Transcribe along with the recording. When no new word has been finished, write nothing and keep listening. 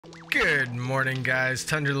Good morning, guys.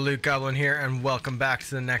 Tundra the Loot Goblin here, and welcome back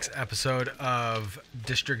to the next episode of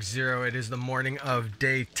District 0. It is the morning of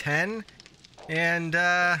day 10, and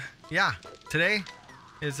yeah, today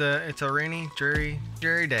is it's a rainy,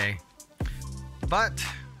 dreary day. But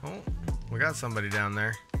oh, we got somebody down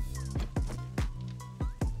there.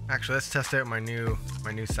 Actually, let's test out my new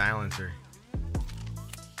silencer.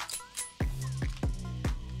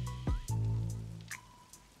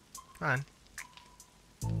 Come on.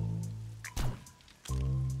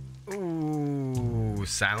 Ooh,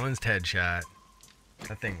 silenced headshot.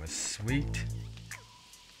 That thing was sweet.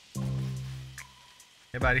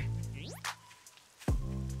 Hey, buddy.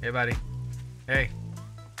 Hey, buddy. Hey.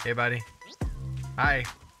 Hey, buddy. Hi.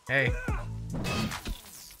 Hey.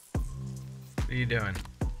 What are you doing?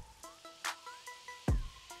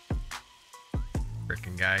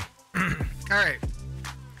 Frickin' guy. Alright.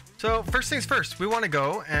 So, first things first. We want to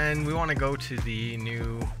go to the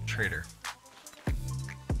new trader.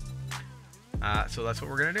 So that's what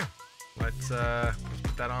we're gonna do. Let's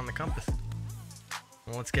put that on the compass.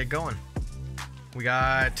 Well, let's get going. We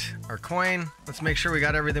got our coin. Let's make sure we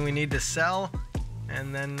got everything we need to sell,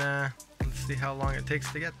 and then let's see how long it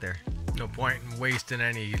takes to get there. No point in wasting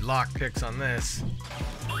any lock picks on this.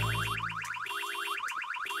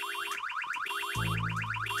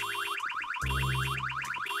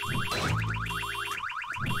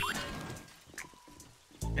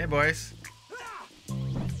 Hey, boys.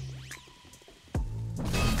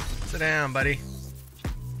 Sit down, buddy.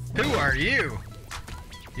 Who are you?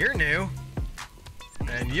 You're new.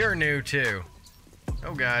 And you're new, too.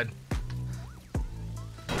 Oh, God.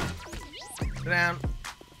 Sit down.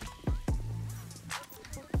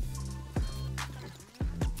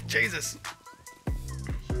 Jesus.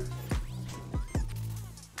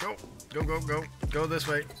 Go. Go, go, go. Go this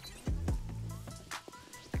way.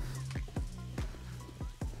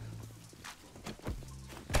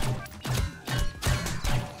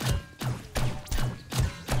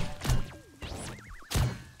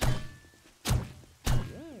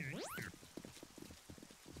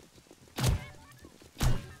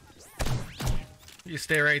 You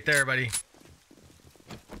stay right there, buddy.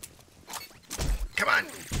 Come on.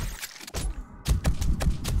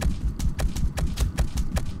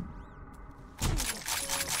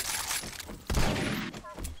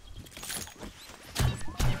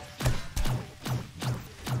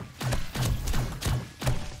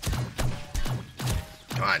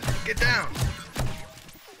 Come on, get down.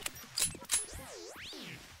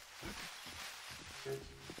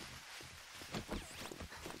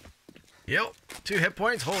 Yep. 2 hit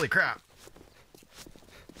points? Holy crap.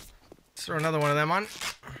 Let's throw another one of them on.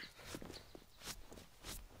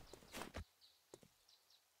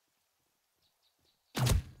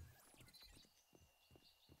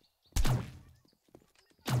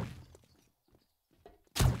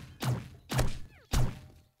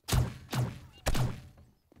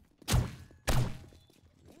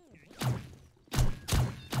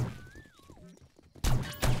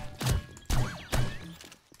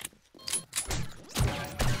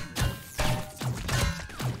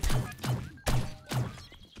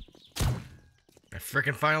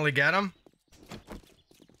 Frickin' finally get him.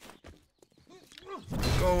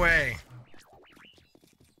 Go away.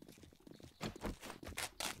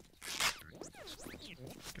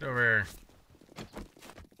 Get over here.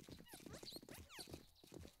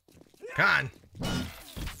 Come on.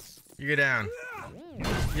 You get down.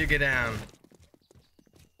 You get down.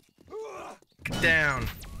 Get down.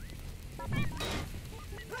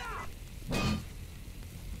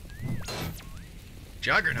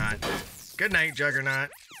 Juggernaut. Good night, Juggernaut.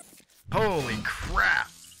 Holy crap.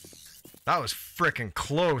 That was frickin'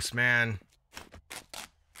 close, man.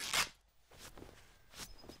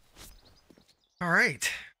 Alright.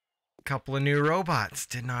 Couple of new robots.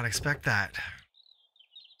 Did not expect that.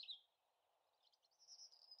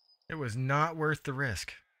 It was not worth the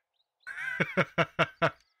risk.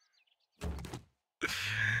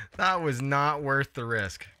 That was not worth the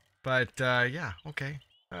risk. But, yeah, okay.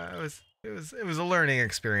 It was a learning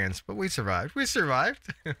experience, but we survived. We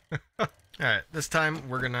survived. All right, this time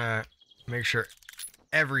we're gonna make sure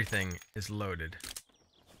everything is loaded.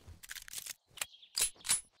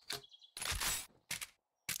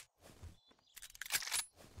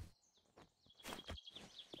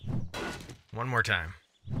 One more time.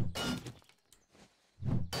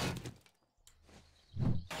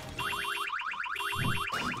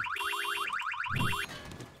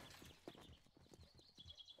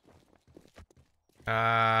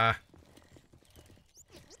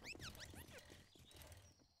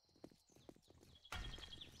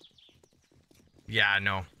 Yeah,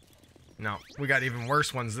 no. No, we got even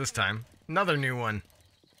worse ones this time. Another new one.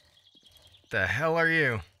 The hell are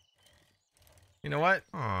you? You know what?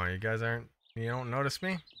 Oh, you guys aren't... You don't notice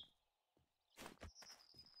me?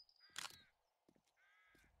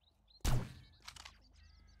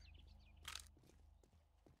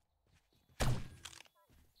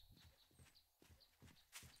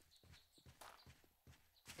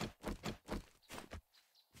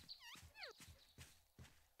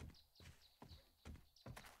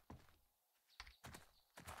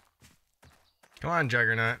 Come on,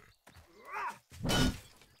 Juggernaut.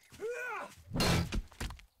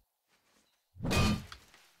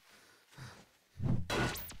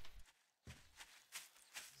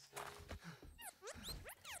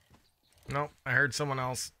 Nope, I heard someone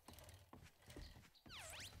else.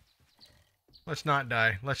 Let's not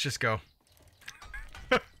die. Let's just go.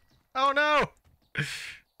 Oh no!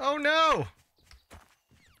 Oh no!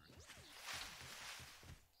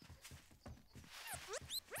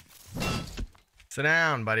 Sit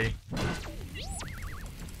down, buddy.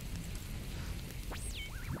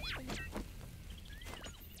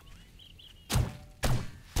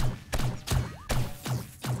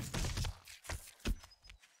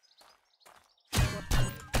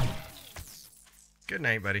 Good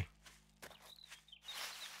night, buddy.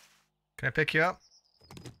 Can I pick you up?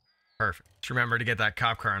 Perfect. Just remember to get that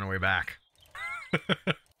cop car on the way back.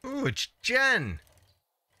 Ooh, it's Jenn!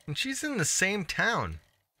 And she's in the same town.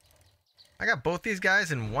 I got both these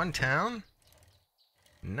guys in one town?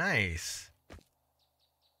 Nice.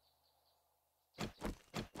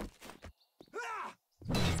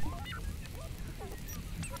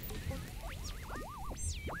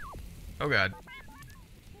 Oh god.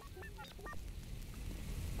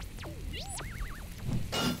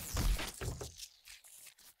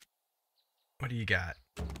 What do you got?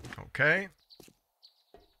 Okay.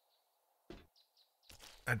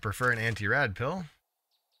 I'd prefer an anti-rad pill.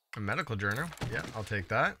 A medical journal. Yeah, I'll take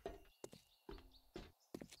that.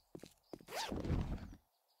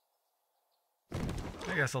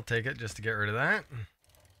 I guess I'll take it just to get rid of that.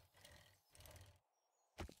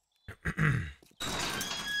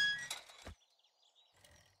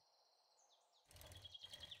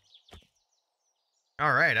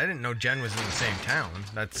 All right, I didn't know Jenn was in the same town.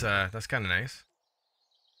 That's kind of nice.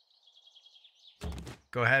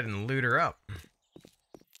 Go ahead and loot her up.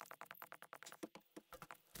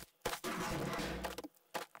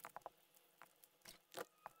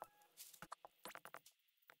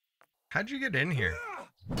 How'd you get in here?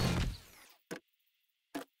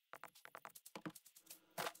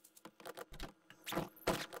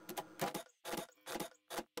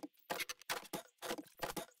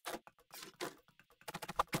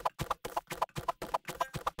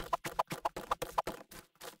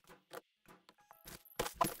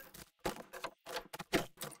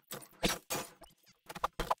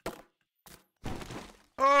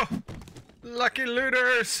 Oh, lucky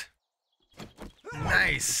looters!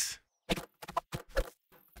 Nice.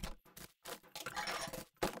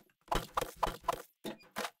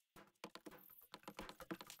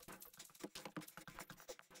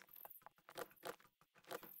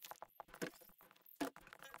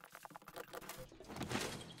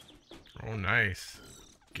 Oh, nice.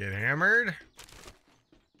 Get hammered.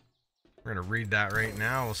 We're gonna read that right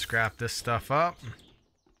now. We'll scrap this stuff up.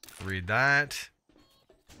 Read that.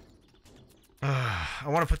 I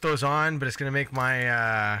want to put those on, but it's gonna make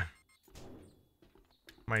my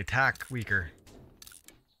my attack weaker.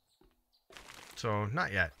 So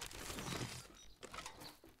not yet.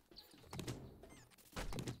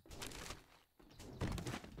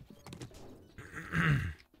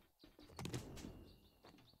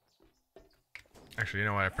 Actually, you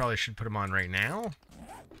know what? I probably should put them on right now.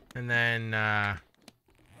 And then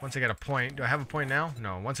once I get a point, do I have a point now?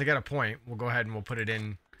 No. Once I get a point, we'll go ahead and we'll put it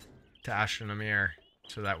in to Astronomir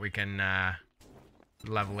so that we can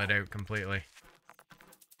level it out completely.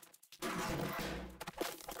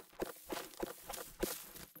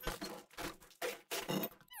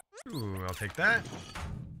 Ooh, I'll take that.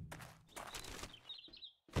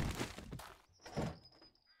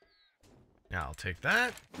 Yeah, I'll take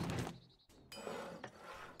that.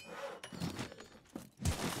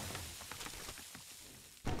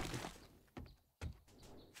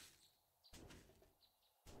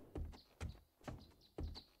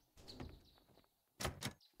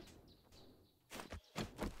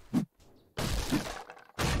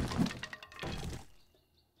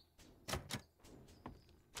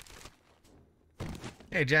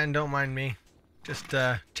 Hey Jenn, don't mind me. Just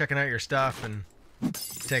checking out your stuff and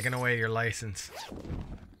taking away your license.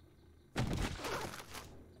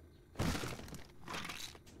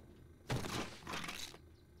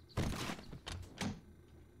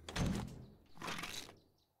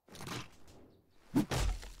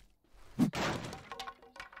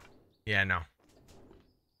 Yeah, no.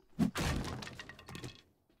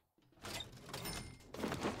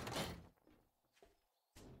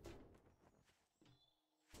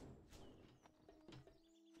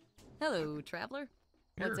 Hello, traveler.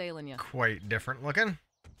 What's You're ailing you? quite different looking.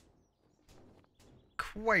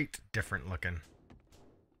 Quite different looking.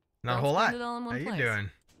 Not a Don't whole spend lot. it all in How one you place. doing?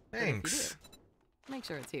 But if you Thanks. do, make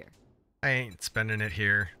sure it's here. I ain't spending it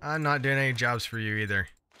here. I'm not doing any jobs for you either.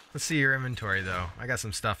 Let's see your inventory though. I got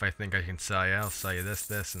some stuff I think I can sell you. I'll sell you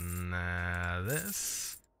this, and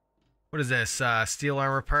this. What is this? Steel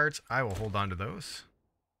armor parts? I will hold on to those.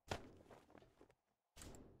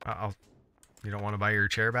 You don't want to buy your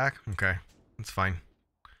chair back? Okay. That's fine.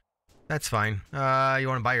 That's fine. You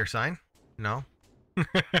want to buy your sign? No?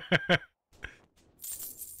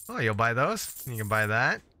 Oh, you'll buy those? You can buy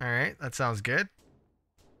that. Alright, that sounds good.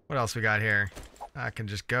 What else we got here? I can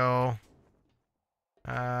just go.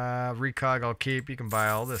 Recog I'll keep. You can buy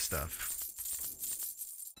all this stuff.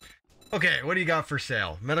 Okay, what do you got for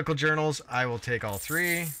sale? Medical journals, I will take all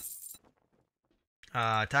 3.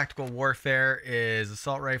 Tactical warfare is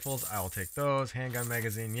assault rifles. I will take those. Handgun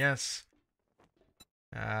magazine, yes.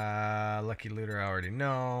 Lucky looter, I already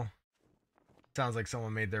know. Sounds like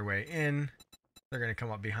someone made their way in. They're gonna come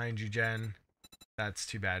up behind you, Jen. That's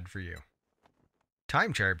too bad for you.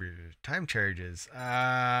 Time charges.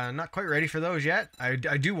 Not quite ready for those yet. I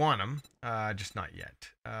do want them. Just not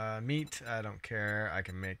yet. Meat, I don't care. I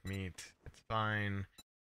can make meat. It's fine.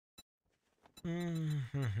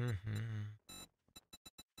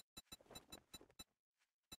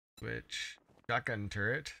 Switch. Shotgun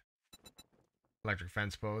turret. Electric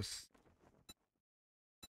fence posts.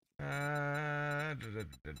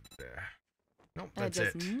 Nope, that's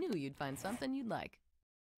it. I just knew you'd find something you'd like.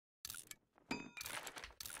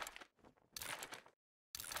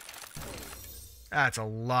 That's a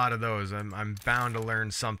lot of those. I'm bound to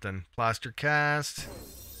learn something. Plaster cast.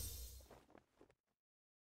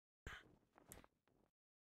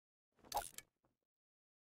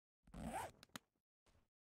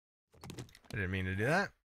 I didn't mean to do that.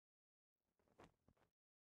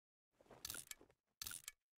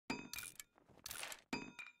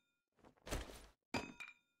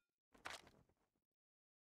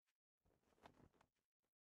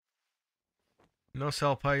 No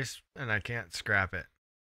sell price, and I can't scrap it.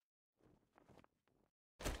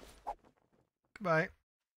 Goodbye.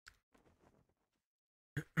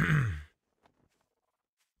 You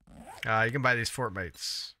can buy these fort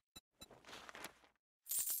bites.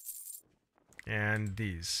 And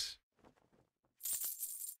these.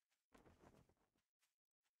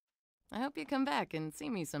 I hope you come back and see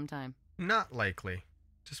me sometime. Not likely.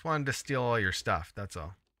 Just wanted to steal all your stuff, that's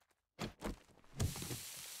all.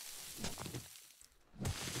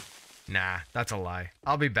 Nah, that's a lie.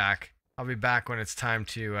 I'll be back. I'll be back when it's time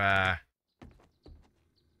to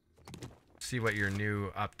see what your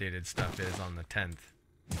new updated stuff is on the 10th.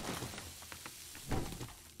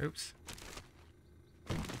 Oops.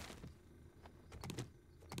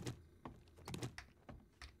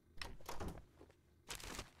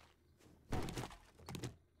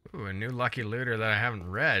 Ooh, a new lucky looter that I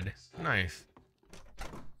haven't read. Nice.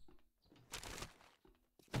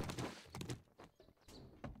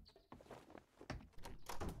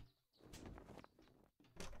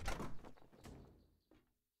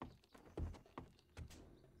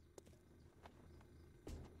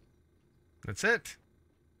 That's it.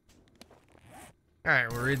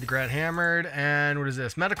 Alright, we'll read the Gret Hammered, and what is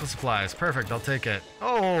this? Medical supplies. Perfect, I'll take it.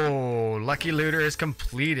 Oh, Lucky Looter is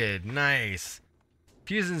completed. Nice.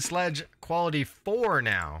 Fusion Sledge quality 4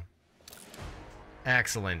 now.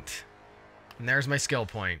 Excellent. And there's my skill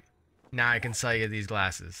point. Now I can sell you these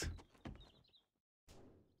glasses.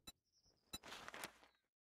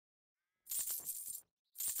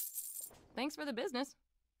 Thanks for the business.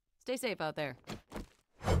 Stay safe out there.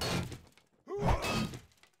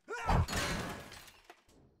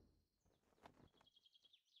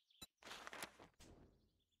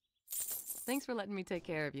 Thanks for letting me take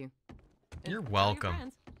care of you. You're And tell your welcome.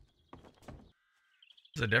 friends.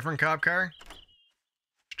 Is it a different cop car?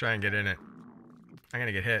 Let's try and get in it. I'm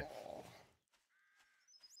gonna get hit.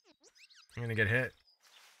 I'm gonna get hit.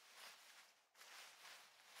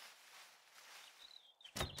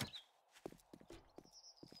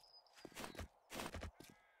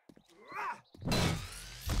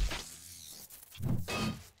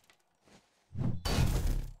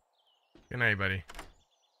 Good night, buddy.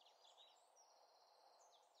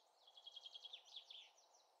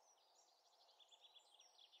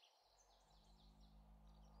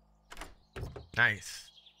 Nice.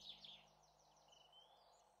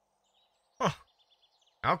 Oh,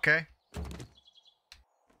 okay.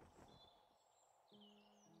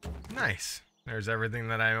 Nice. There's everything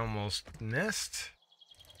that I almost missed.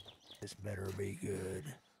 This better be good.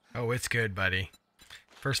 Oh, it's good, buddy.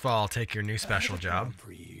 First of all, I'll take your new special job.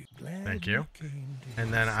 For you. Glad Thank you. came to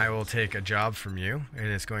And then I will take a job from you, and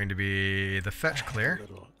it's going to be the fetch clear.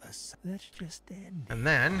 Let's just end it. And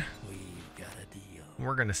then We've got a deal.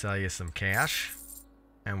 we're going to sell you some cash.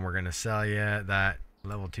 And we're going to sell you that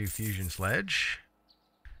level 2 fusion sledge.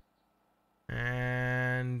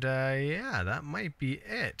 And yeah, that might be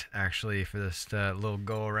it, actually, for this little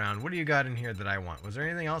go around. What do you got in here that I want? Was there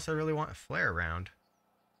anything else I really want? Flare round.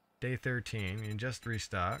 Day 13. You just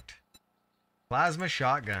restocked. Plasma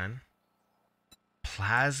shotgun.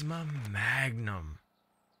 Plasma magnum.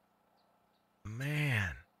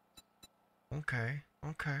 Man. Okay.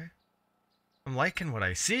 Okay. I'm liking what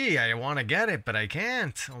I see. I want to get it, but I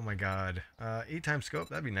can't. Oh my god. 8x scope.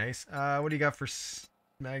 That'd be nice. What do you got for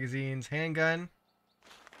magazines? Handgun.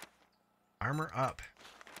 Armor up.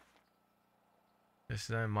 This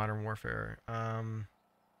is Modern Warfare.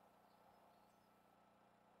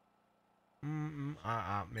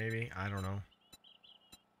 Maybe. I don't know.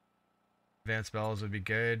 Advanced spells would be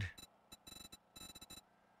good.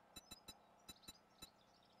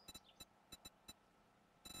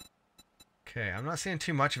 Okay, I'm not seeing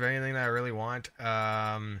too much of anything that I really want.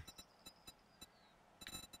 That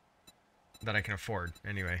I can afford.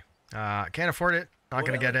 Anyway. Can't afford it. Not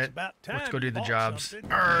gonna get it. Let's go do the jobs.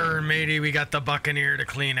 Arr, matey, we got the Buccaneer to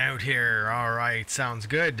clean out here. Alright, sounds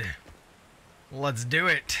good. Let's do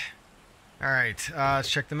it. Alright, let's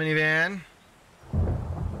check the minivan.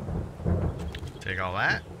 Take all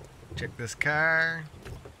that. Check this car.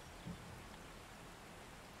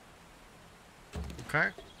 Okay.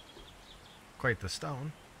 Quite the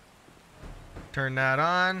stone. Turn that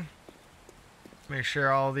on. Make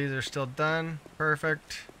sure all these are still done.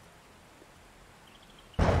 Perfect.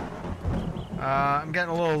 I'm getting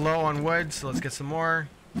a little low on wood, so let's get some more.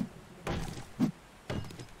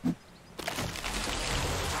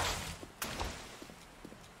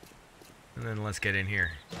 And then let's get in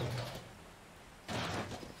here.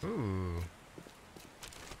 Ooh.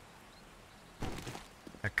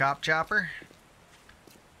 A cop chopper?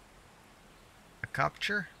 A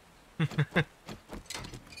copture? What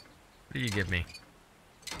do you give me?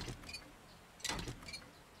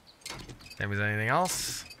 Same as anything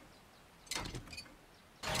else?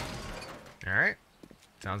 Alright.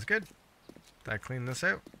 Sounds good. Did I clean this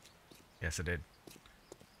out? Yes, I did.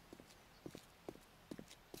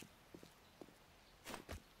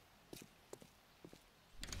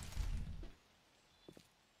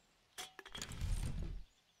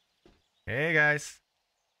 Hey guys.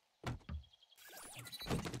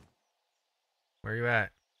 Where you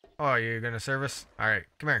at? Oh, you're gonna service? Alright,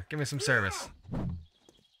 come here. Give me some service.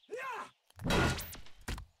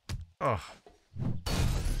 Oh.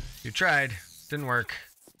 You tried. Didn't work.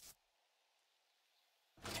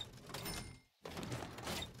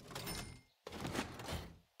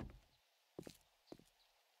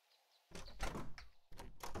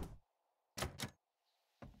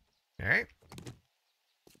 Alright.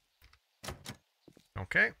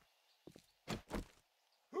 Okay.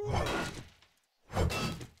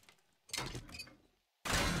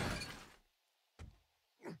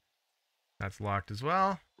 That's locked as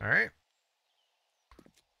well. Alright.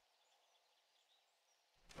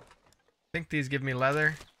 I think these give me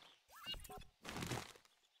leather.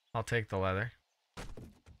 I'll take the leather.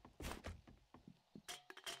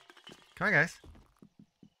 Come on, guys.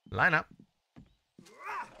 Line up.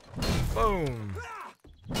 Boom.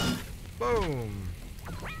 Boom.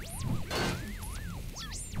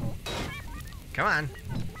 Come on.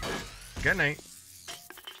 Good night.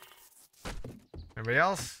 Anybody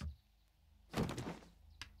else?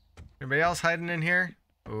 Anybody else hiding in here?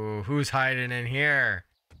 Ooh, who's hiding in here?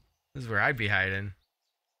 This is where I'd be hiding.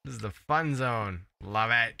 This is the fun zone. Love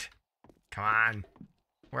it. Come on.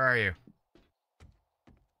 Where are you?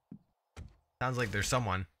 Sounds like there's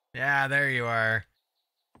someone. Yeah, there you are.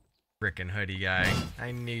 Frickin' hoodie guy.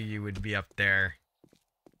 I knew you would be up there.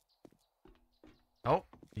 Oh,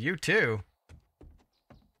 you too.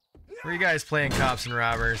 Where are you guys playing cops and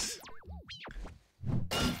robbers?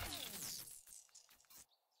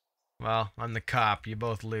 Well, I'm the cop. You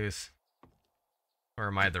both lose. Or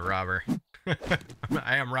am I the robber?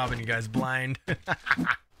 I am robbing you guys blind.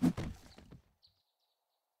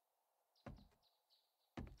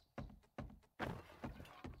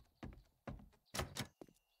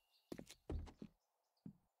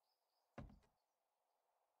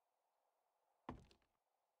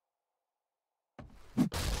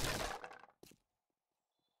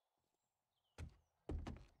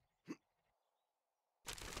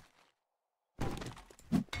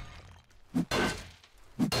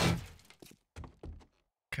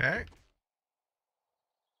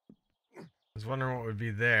 was wondering what would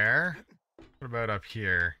be there. What about up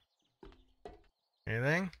here?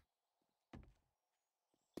 Anything?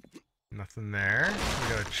 Nothing there. We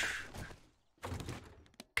got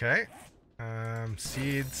okay.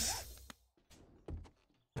 Seeds.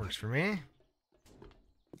 Works for me.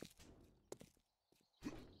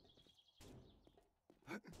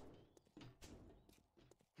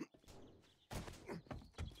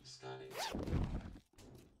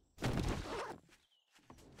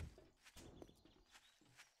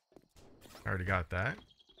 Already got that.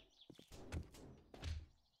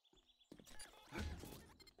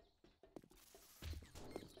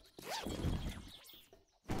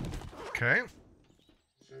 Okay.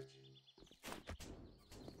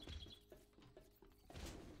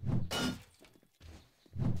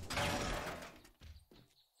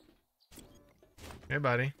 Hey,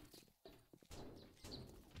 buddy.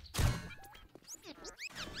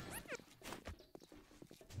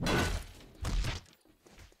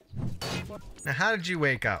 Now, how did you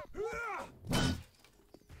wake up?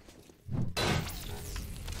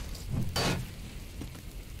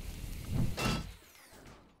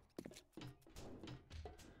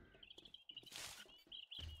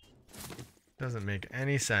 Doesn't make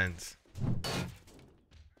any sense.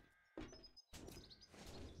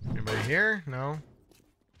 Anybody here? No.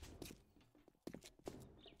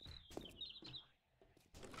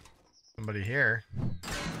 Somebody here.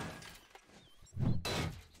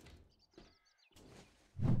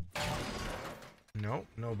 Nope,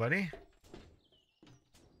 nobody.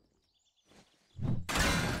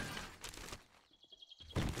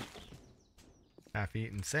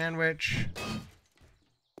 Half-eaten sandwich.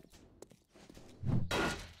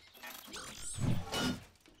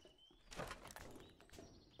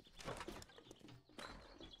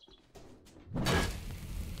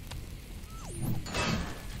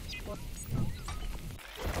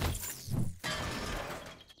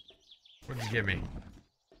 What did you give me?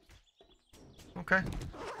 Okay.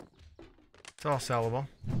 It's all sellable.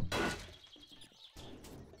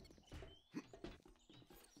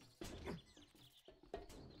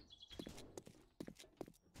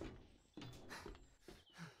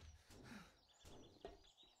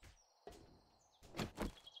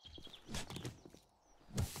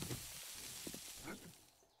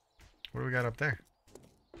 What do we got up there?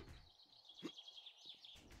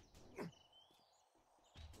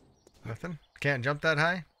 Nothing? Can't jump that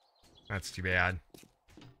high? That's too bad.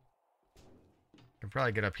 Can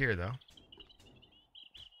probably get up here though.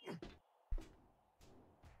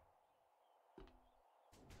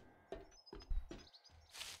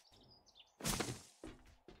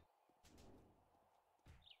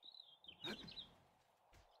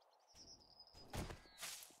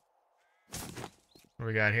 What do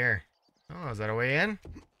we got here? Oh, is that a way in?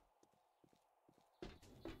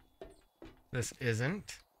 This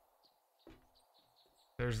isn't.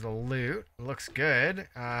 There's the loot. Looks good.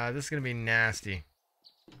 This is gonna be nasty.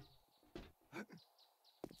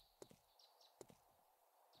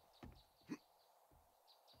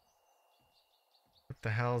 What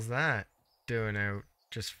the hell's that doing out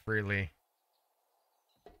just freely?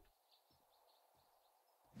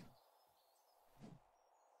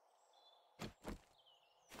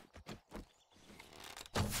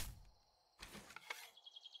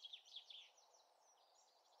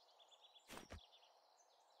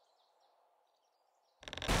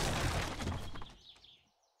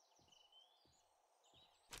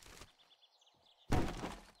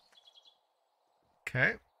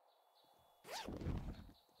 Okay.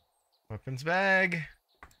 Weapons bag.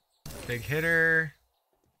 Big hitter.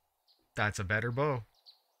 That's a better bow.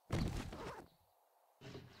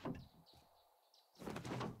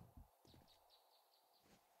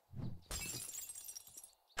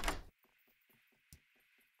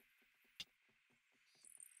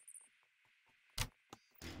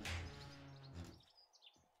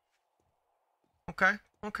 Okay,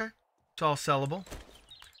 okay. It's all sellable.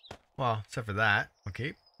 Well, except for that.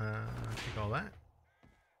 Okay. Take all that.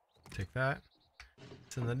 Take that.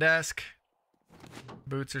 It's in the desk.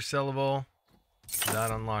 Boots are sellable. That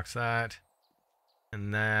unlocks that. And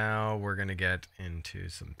now we're going to get into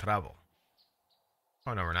some trouble.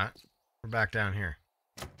 Oh, no, we're not. We're back down here.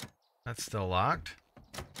 That's still locked.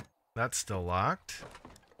 That's still locked.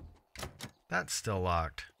 That's still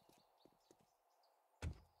locked.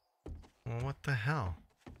 Well, what the hell?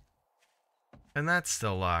 And that's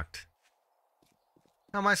still locked.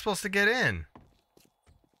 How am I supposed to get in?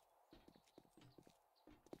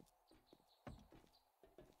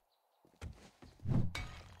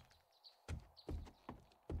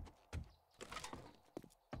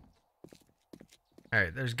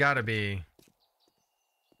 Alright, there's gotta be...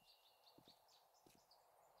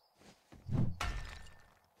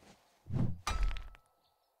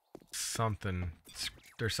 something.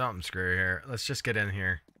 There's something screwy here. Let's just get in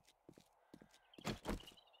here.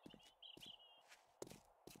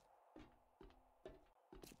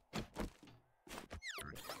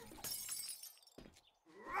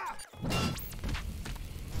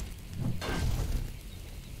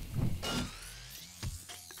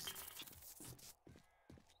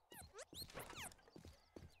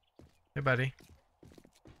 Hey, buddy.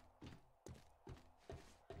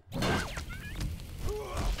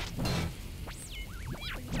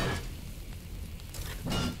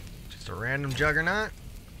 Just a random juggernaut.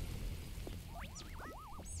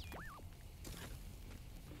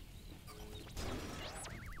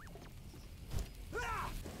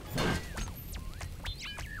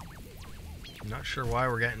 I'm not sure why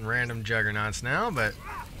we're getting random juggernauts now, but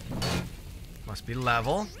must be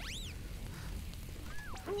level.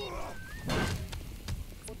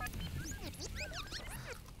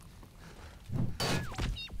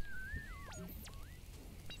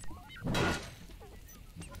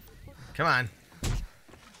 Come on.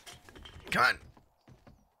 Come on.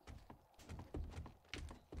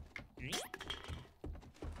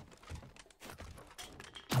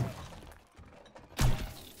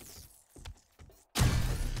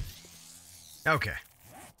 Okay.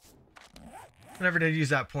 I never did use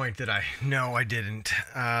that point, did I? No, I didn't.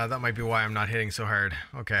 That might be why I'm not hitting so hard.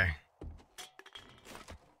 Okay.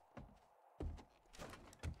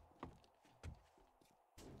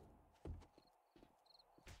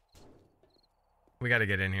 We gotta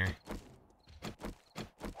get in here.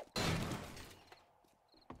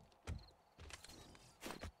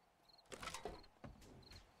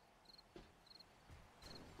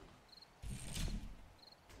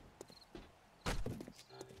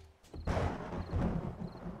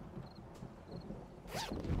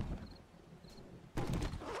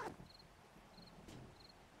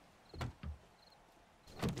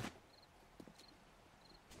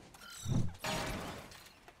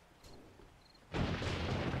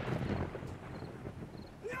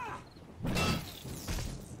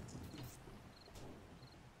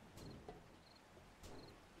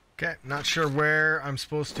 Okay, not sure where I'm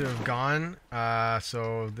supposed to have gone.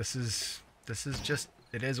 So this is just,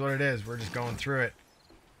 it is what it is. We're just going through it.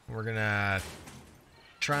 We're gonna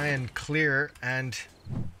try and clear and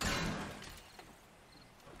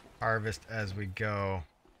harvest as we go,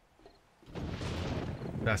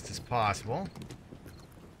 best as possible.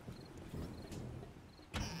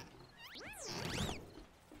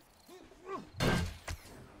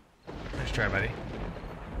 Nice try, buddy.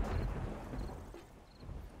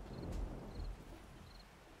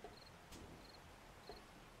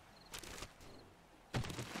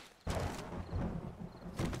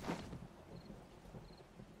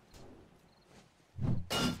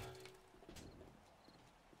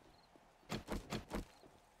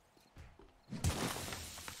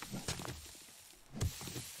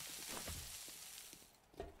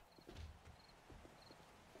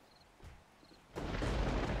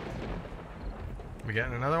 We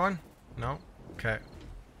getting another one? No? Okay.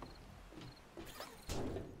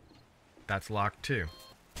 That's locked too.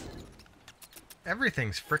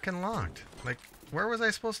 Everything's freaking locked. Like, where was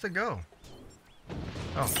I supposed to go?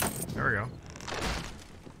 Oh, there we go.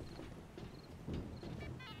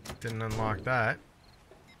 Didn't unlock that.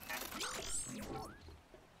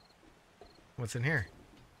 What's in here?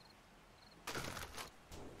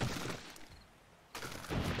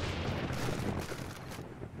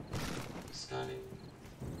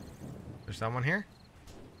 There's someone here?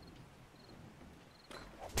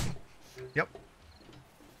 Yep.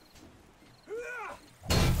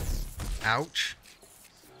 Ouch.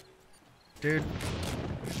 Dude.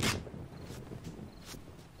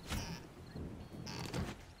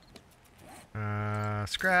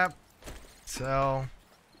 Scrap. Sell.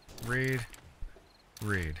 Read.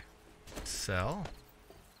 Read. Sell.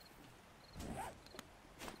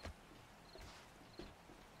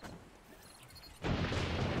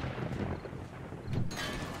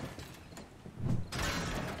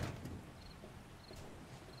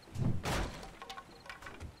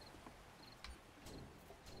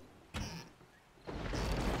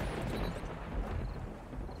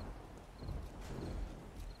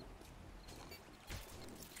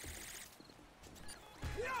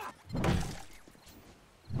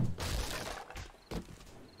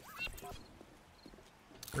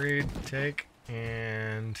 Read, take,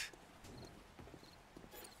 and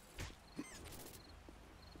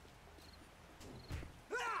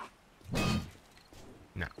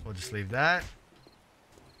no, we'll just leave that.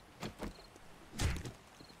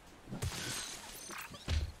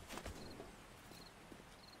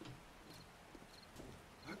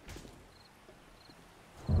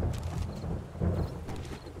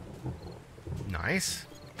 Nice.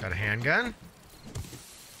 Got a handgun.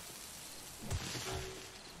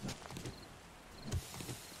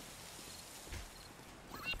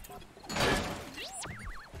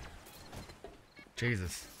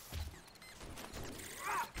 Jesus.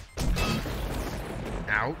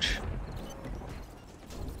 Ouch.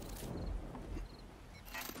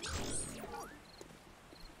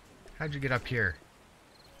 How'd you get up here?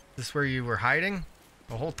 Is this where you were hiding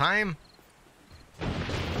the whole time?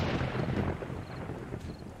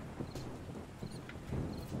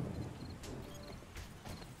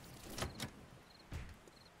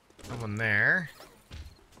 Someone there.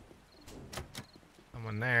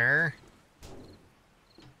 Someone there.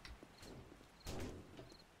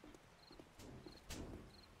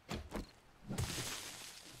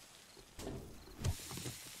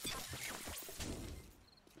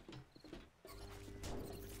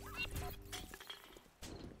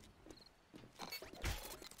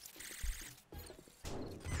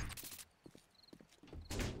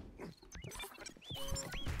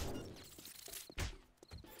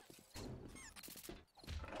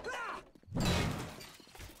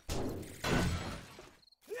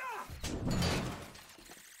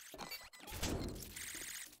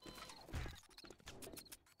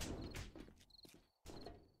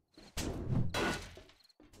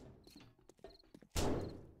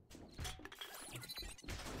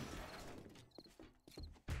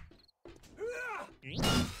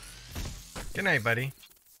 Good night, buddy.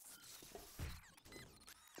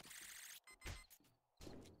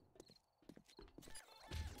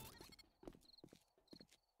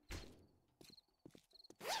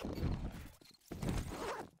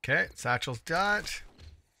 Okay, satchel's got.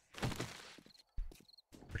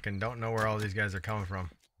 Freaking don't know where all these guys are coming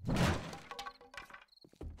from.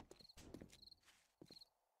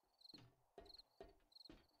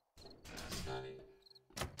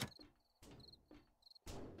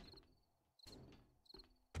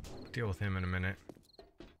 Deal with him in a minute.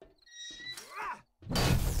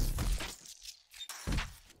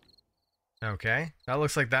 Okay, that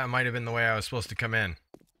looks like that might have been the way I was supposed to come in.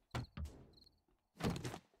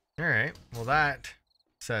 Alright, well that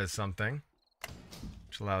says something,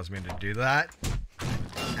 which allows me to do that.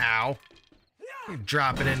 Ow. You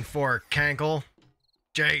drop it in for Cankle.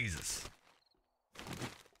 Jesus.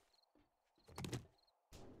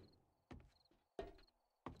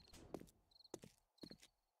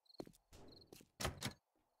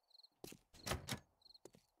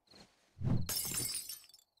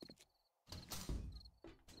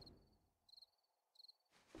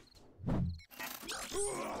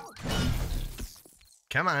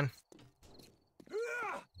 Come on.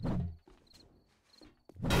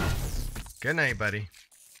 Good night, buddy.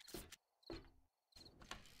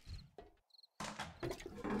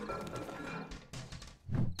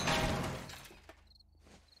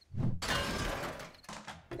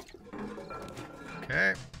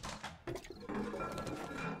 Okay.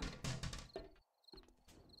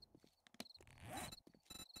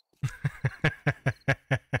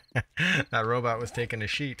 That robot was taking a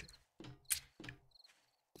sheet.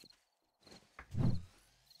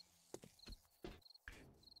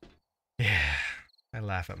 Yeah, I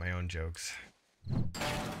laugh at my own jokes.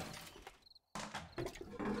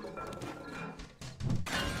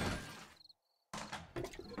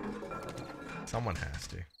 Someone has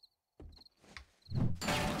to.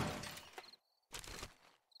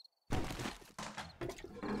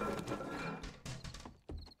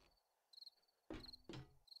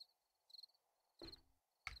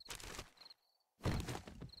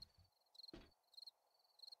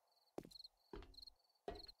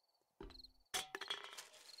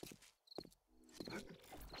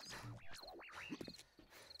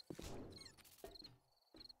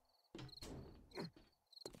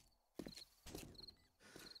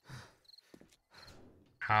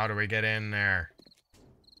 How do we get in there?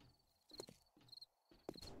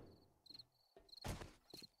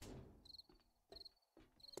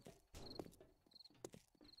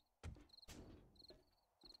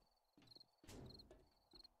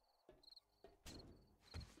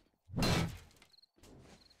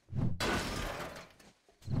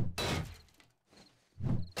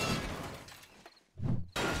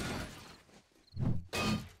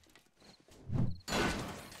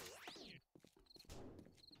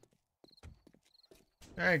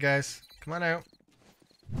 Alright guys, come on out.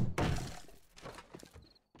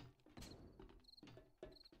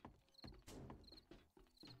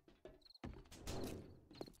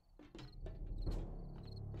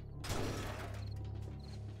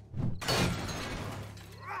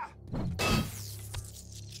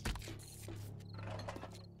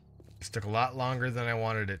 This took a lot longer than I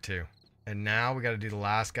wanted it to. And now we got to do the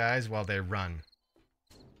last guys while they run.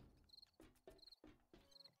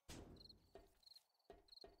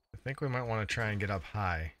 I think we might want to try and get up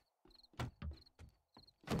high.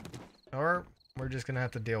 Or we're just going to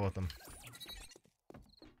have to deal with them.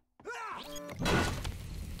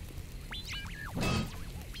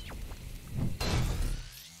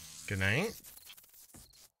 Good night.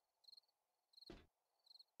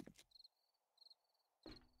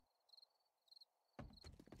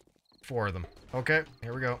 Four of them. Okay,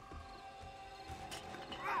 here we go.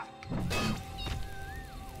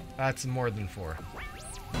 That's more than four.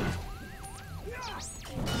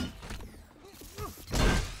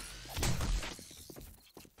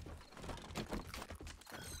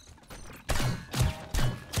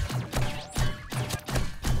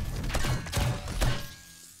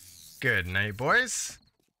 Good night, boys.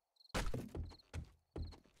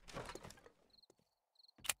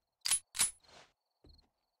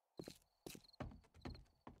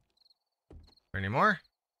 Any more?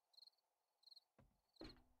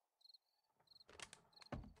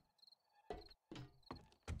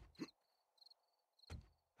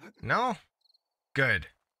 No? Good.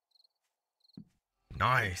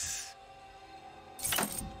 Nice.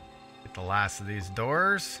 Get the last of these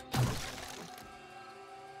doors.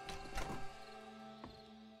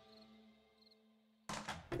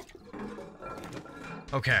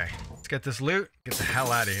 Okay, let's get this loot. Get the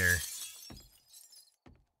hell out of here.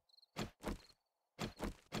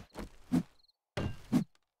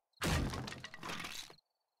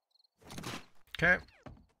 Okay.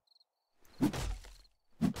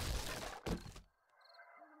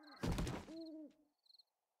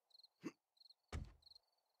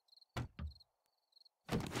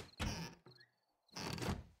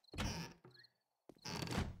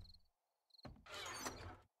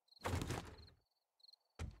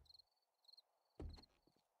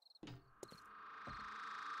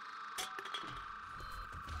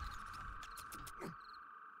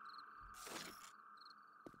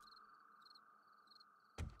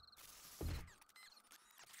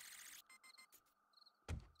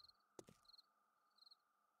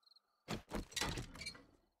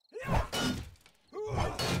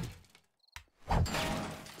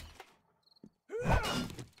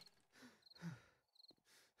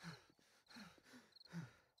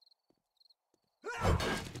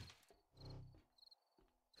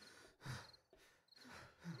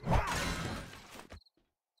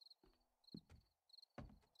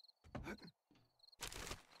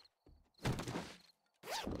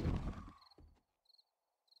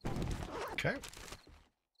 Okay.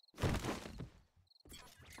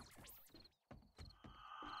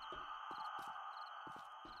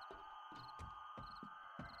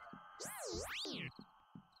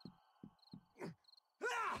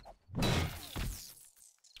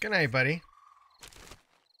 Good night, buddy.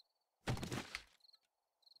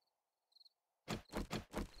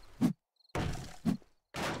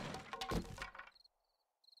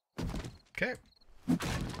 Okay.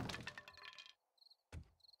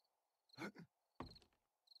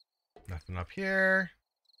 Nothing up here.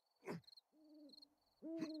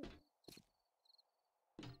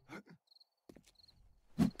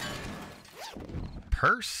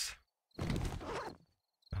 Purse.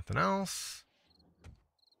 Nothing else.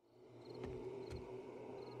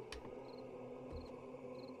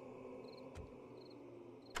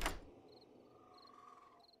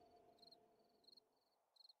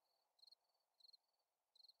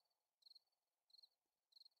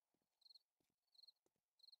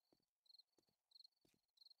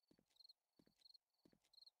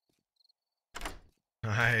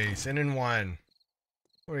 Nice, in one.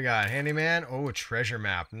 What do we got? Handyman? Oh, a treasure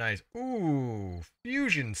map. Nice. Ooh,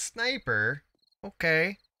 fusion sniper.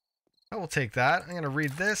 Okay. I will take that. I'm gonna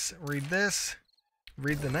read this, read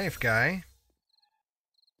the knife guy.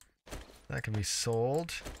 That can be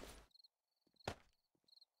sold.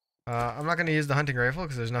 I'm not gonna use the hunting rifle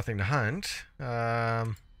because there's nothing to hunt.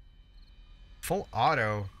 Full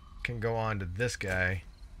auto can go on to this guy.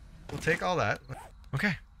 We'll take all that.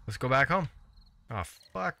 Okay, let's go back home. Oh,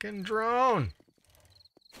 fucking drone.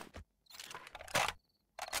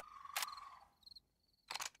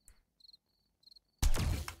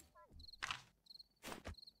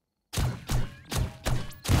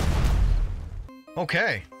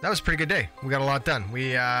 Okay, that was a pretty good day. We got a lot done.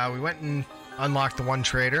 We went and unlocked the one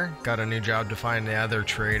trader, got a new job to find the other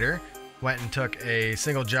trader, went and took a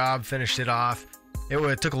single job, finished it off.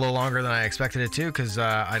 It took a little longer than I expected it to because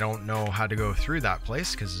I don't know how to go through that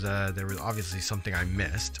place because there was obviously something I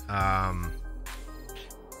missed.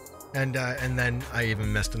 And then I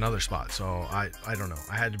even missed another spot, so I don't know.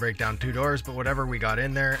 I had to break down 2 doors, but whatever, we got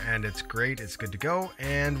in there, and it's great. It's good to go,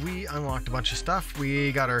 and we unlocked a bunch of stuff.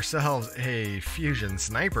 We got ourselves a fusion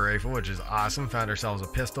sniper rifle, which is awesome. Found ourselves a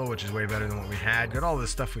pistol, which is way better than what we had. Got all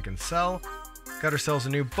this stuff we can sell. Got ourselves a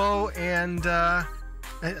new bow, and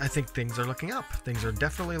I think things are looking up. Things are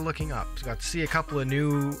definitely looking up. Got to see a couple of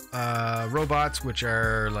new robots, which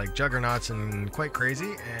are like juggernauts and quite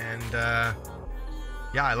crazy, and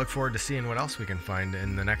yeah, I look forward to seeing what else we can find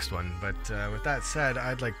in the next one. But with that said,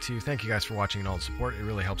 I'd like to thank you guys for watching and all the support. It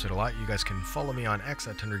really helps it a lot. You guys can follow me on X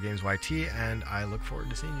at TundraGamesYT, and I look forward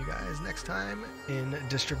to seeing you guys next time in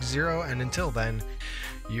District 0. And until then,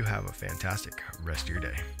 you have a fantastic rest of your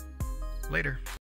day. Later.